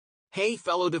Hey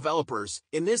fellow developers,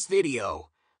 in this video,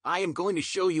 I am going to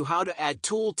show you how to add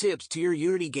tooltips to your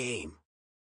Unity game.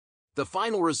 The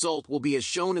final result will be as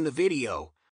shown in the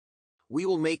video. We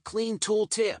will make clean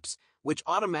tooltips, which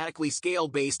automatically scale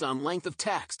based on length of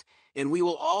text, and we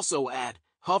will also add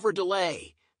hover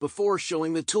delay before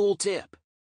showing the tooltip.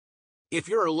 If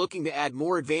you're looking to add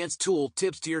more advanced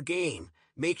tooltips to your game,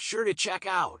 make sure to check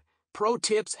out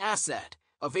ProTips Asset,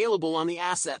 available on the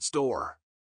Asset Store.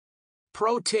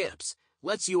 ProTips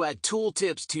lets you add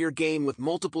tooltips to your game with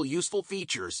multiple useful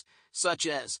features, such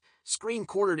as screen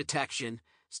corner detection,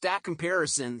 stack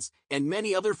comparisons, and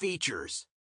many other features.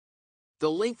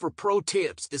 The link for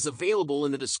ProTips is available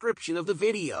in the description of the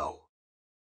video.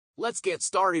 Let's get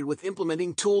started with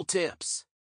implementing tooltips.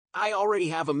 I already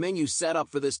have a menu set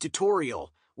up for this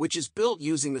tutorial, which is built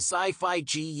using the Sci-Fi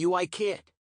GUI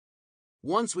kit.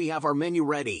 Once we have our menu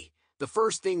ready, the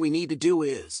first thing we need to do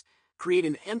is create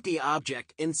an empty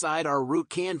object inside our root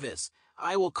canvas.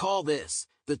 I will call this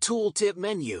the Tooltip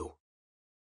menu.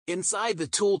 Inside the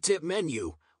Tooltip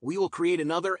menu, we will create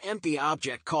another empty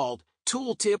object called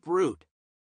Tooltip root.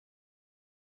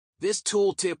 This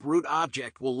Tooltip root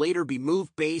object will later be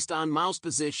moved based on mouse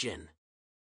position.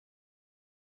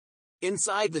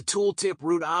 Inside the Tooltip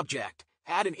root object,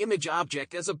 add an image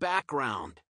object as a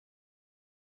background.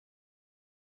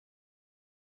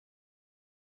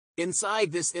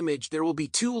 Inside this image there will be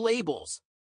two labels.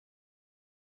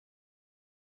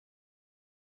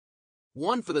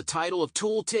 One for the title of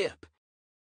tooltip,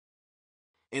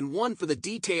 and one for the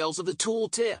details of the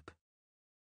tooltip.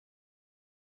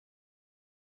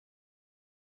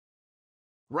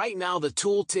 Right now the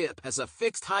tooltip has a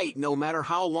fixed height no matter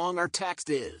how long our text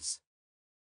is.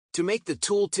 To make the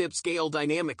tooltip scale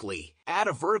dynamically, add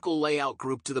a vertical layout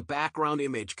group to the background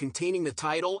image containing the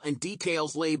title and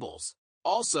details labels.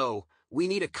 Also, we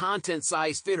need a content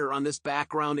size fitter on this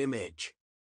background image.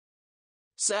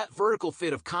 Set vertical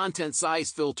fit of content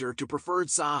size filter to preferred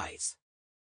size.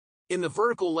 In the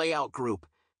vertical layout group,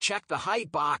 check the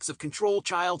height box of control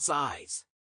child size.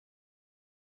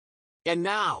 And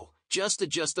now, just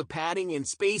adjust the padding and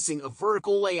spacing of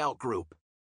vertical layout group.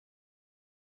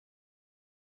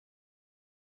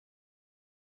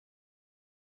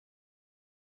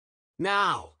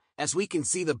 Now, as we can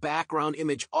see, the background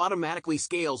image automatically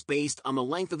scales based on the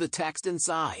length of the text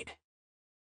inside.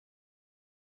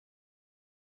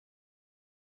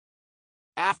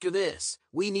 After this,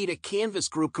 we need a canvas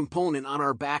group component on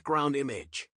our background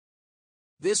image.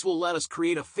 This will let us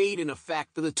create a fade-in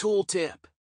effect for the tooltip.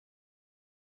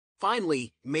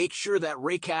 Finally, make sure that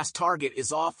raycast target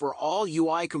is off for all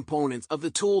UI components of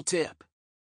the tooltip.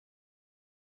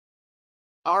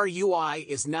 Our UI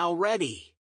is now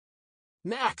ready.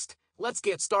 Next, let's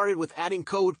get started with adding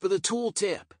code for the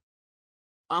tooltip.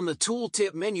 On the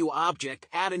tooltip menu object,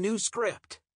 add a new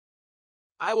script.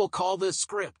 I will call this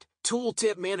script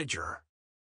Tooltip Manager.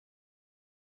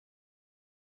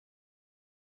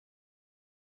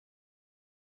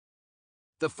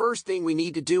 The first thing we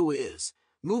need to do is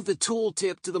move the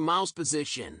tooltip to the mouse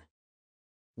position.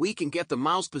 We can get the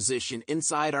mouse position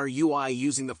inside our UI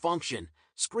using the function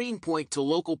screen point to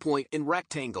local point in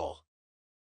rectangle.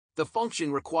 The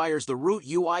function requires the root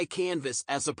UI canvas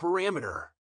as a parameter.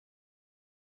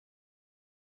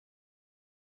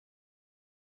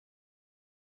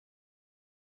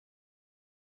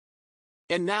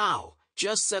 And now,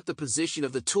 just set the position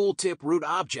of the tooltip root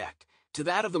object to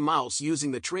that of the mouse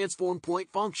using the transform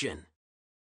point function.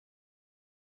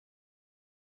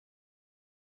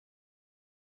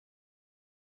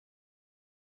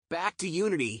 Back to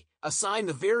Unity, assign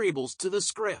the variables to the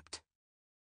script.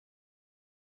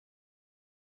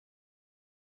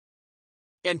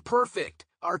 And perfect,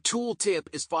 our tooltip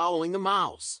is following the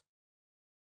mouse.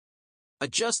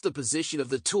 Adjust the position of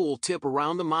the tooltip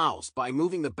around the mouse by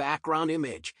moving the background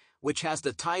image, which has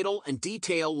the title and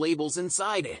detail labels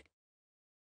inside it.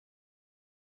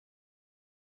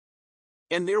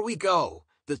 And there we go,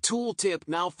 the tooltip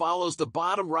now follows the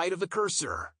bottom right of the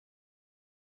cursor.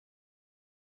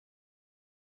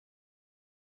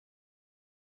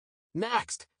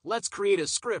 Next, let's create a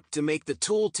script to make the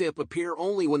tooltip appear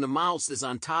only when the mouse is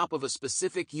on top of a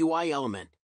specific UI element.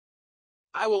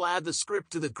 I will add the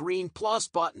script to the green plus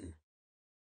button.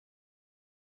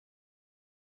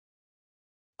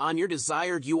 On your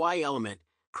desired UI element,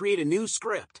 create a new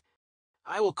script.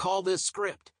 I will call this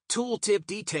script Tooltip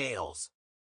Details.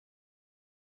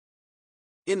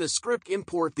 In the script,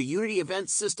 import the Unity Event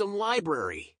System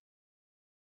library.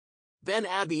 Then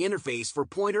add the interface for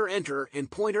pointer enter and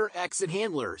pointer exit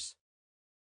handlers.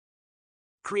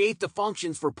 Create the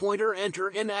functions for pointer enter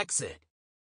and exit.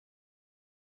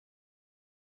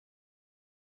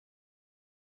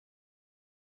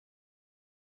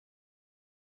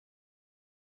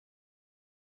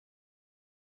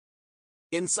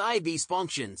 Inside these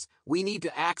functions, we need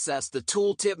to access the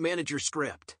Tooltip Manager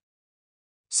script.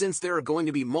 Since there are going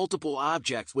to be multiple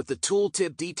objects with the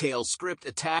Tooltip Details script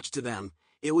attached to them,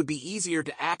 it would be easier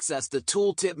to access the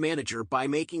Tooltip Manager by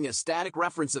making a static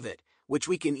reference of it, which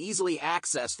we can easily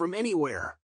access from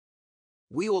anywhere.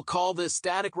 We will call this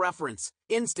static reference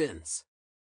instance.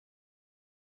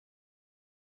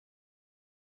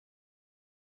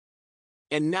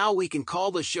 And now we can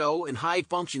call the show and hide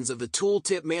functions of the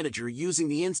Tooltip Manager using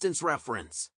the instance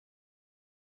reference.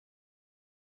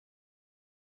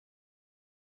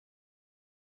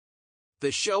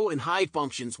 The show and hide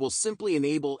functions will simply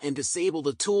enable and disable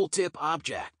the Tooltip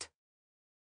object.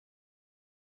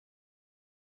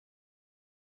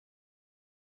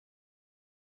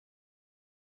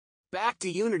 Back to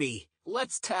Unity,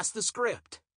 let's test the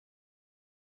script.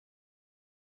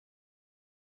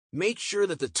 Make sure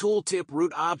that the Tooltip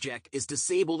root object is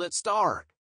disabled at start.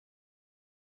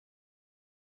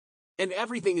 And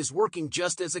everything is working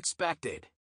just as expected.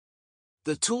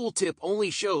 The tooltip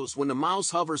only shows when the mouse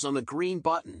hovers on the green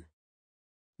button.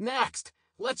 Next,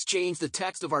 let's change the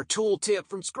text of our tooltip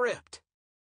from script.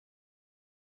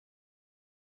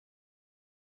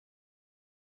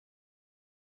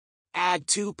 Add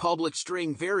two public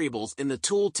string variables in the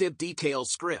Tooltip Details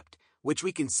script, which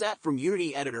we can set from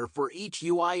Unity Editor for each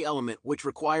UI element which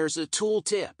requires a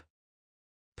tooltip.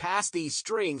 Pass these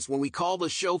strings when we call the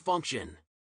show function.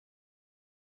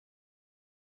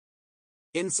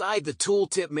 Inside the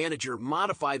Tooltip Manager,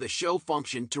 modify the show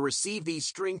function to receive these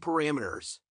string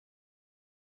parameters.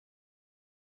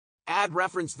 Add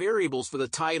reference variables for the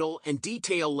title and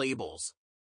detail labels.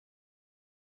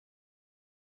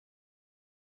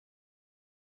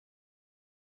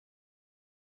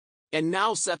 And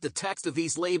now set the text of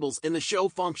these labels in the show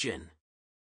function.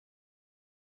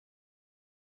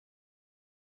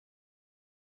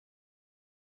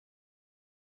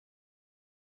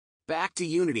 Back to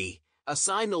Unity,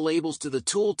 assign the labels to the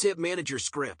Tooltip Manager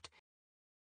script,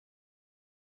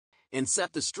 and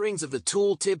set the strings of the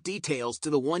Tooltip Details to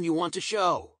the one you want to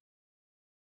show.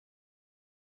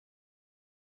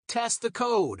 Test the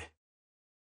code.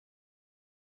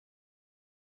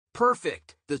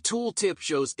 Perfect, the tooltip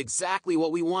shows exactly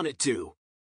what we want it to.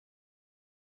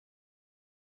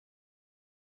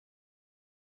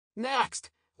 Next,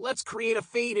 let's create a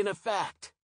fade-in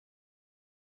effect.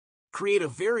 Create a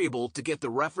variable to get the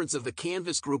reference of the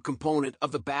canvas group component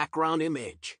of the background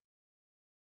image.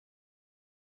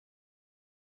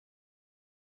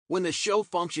 When the show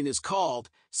function is called,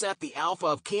 set the alpha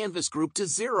of canvas group to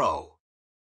 0.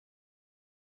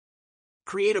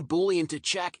 Create a boolean to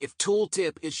check if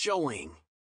tooltip is showing.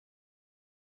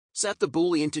 Set the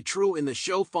boolean to true in the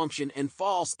show function and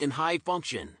false in hide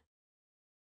function.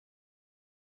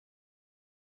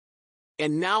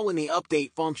 And now in the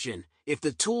update function, if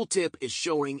the tooltip is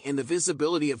showing and the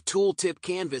visibility of tooltip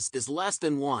canvas is less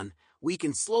than 1, we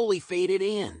can slowly fade it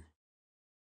in.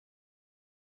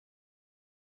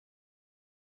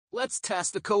 Let's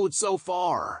test the code so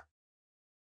far.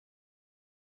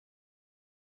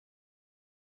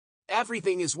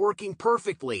 Everything is working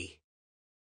perfectly.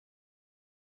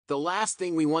 The last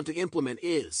thing we want to implement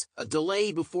is a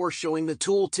delay before showing the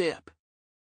tooltip.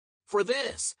 For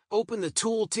this, open the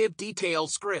Tooltip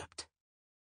Details script.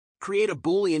 Create a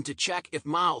boolean to check if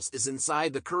mouse is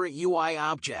inside the current UI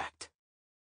object.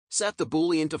 Set the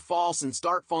boolean to false in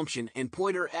start function and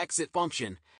pointer exit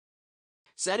function.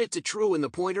 Set it to true in the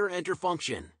pointer enter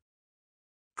function.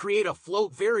 Create a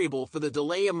float variable for the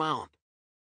delay amount.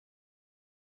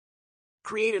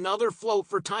 Create another float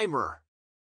for timer.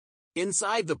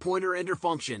 Inside the pointer enter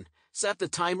function, set the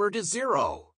timer to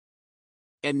 0.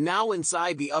 And now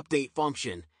inside the update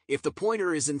function, if the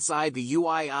pointer is inside the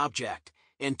UI object,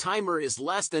 and timer is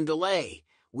less than delay,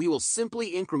 we will simply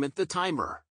increment the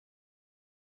timer.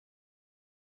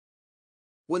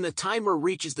 When the timer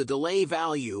reaches the delay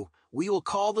value, we will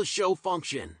call the show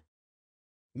function.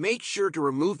 Make sure to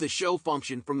remove the show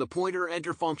function from the pointer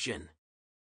enter function.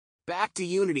 Back to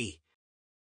Unity.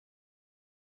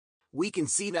 We can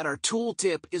see that our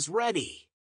tooltip is ready.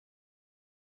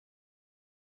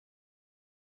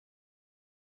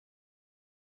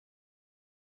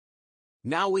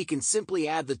 Now we can simply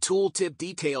add the Tooltip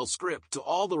Details script to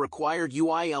all the required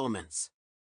UI elements.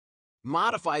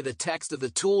 Modify the text of the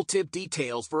Tooltip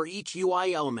Details for each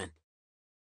UI element.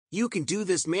 You can do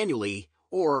this manually,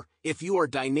 or, if you are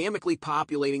dynamically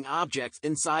populating objects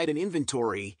inside an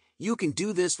inventory, you can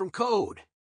do this from code.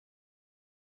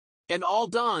 And all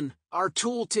done, our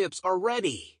tooltips are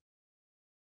ready.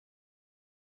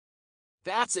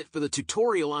 That's it for the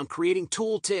tutorial on creating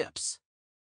tooltips.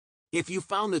 If you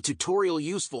found the tutorial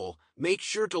useful, make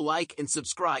sure to like and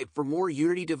subscribe for more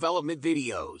Unity development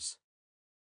videos.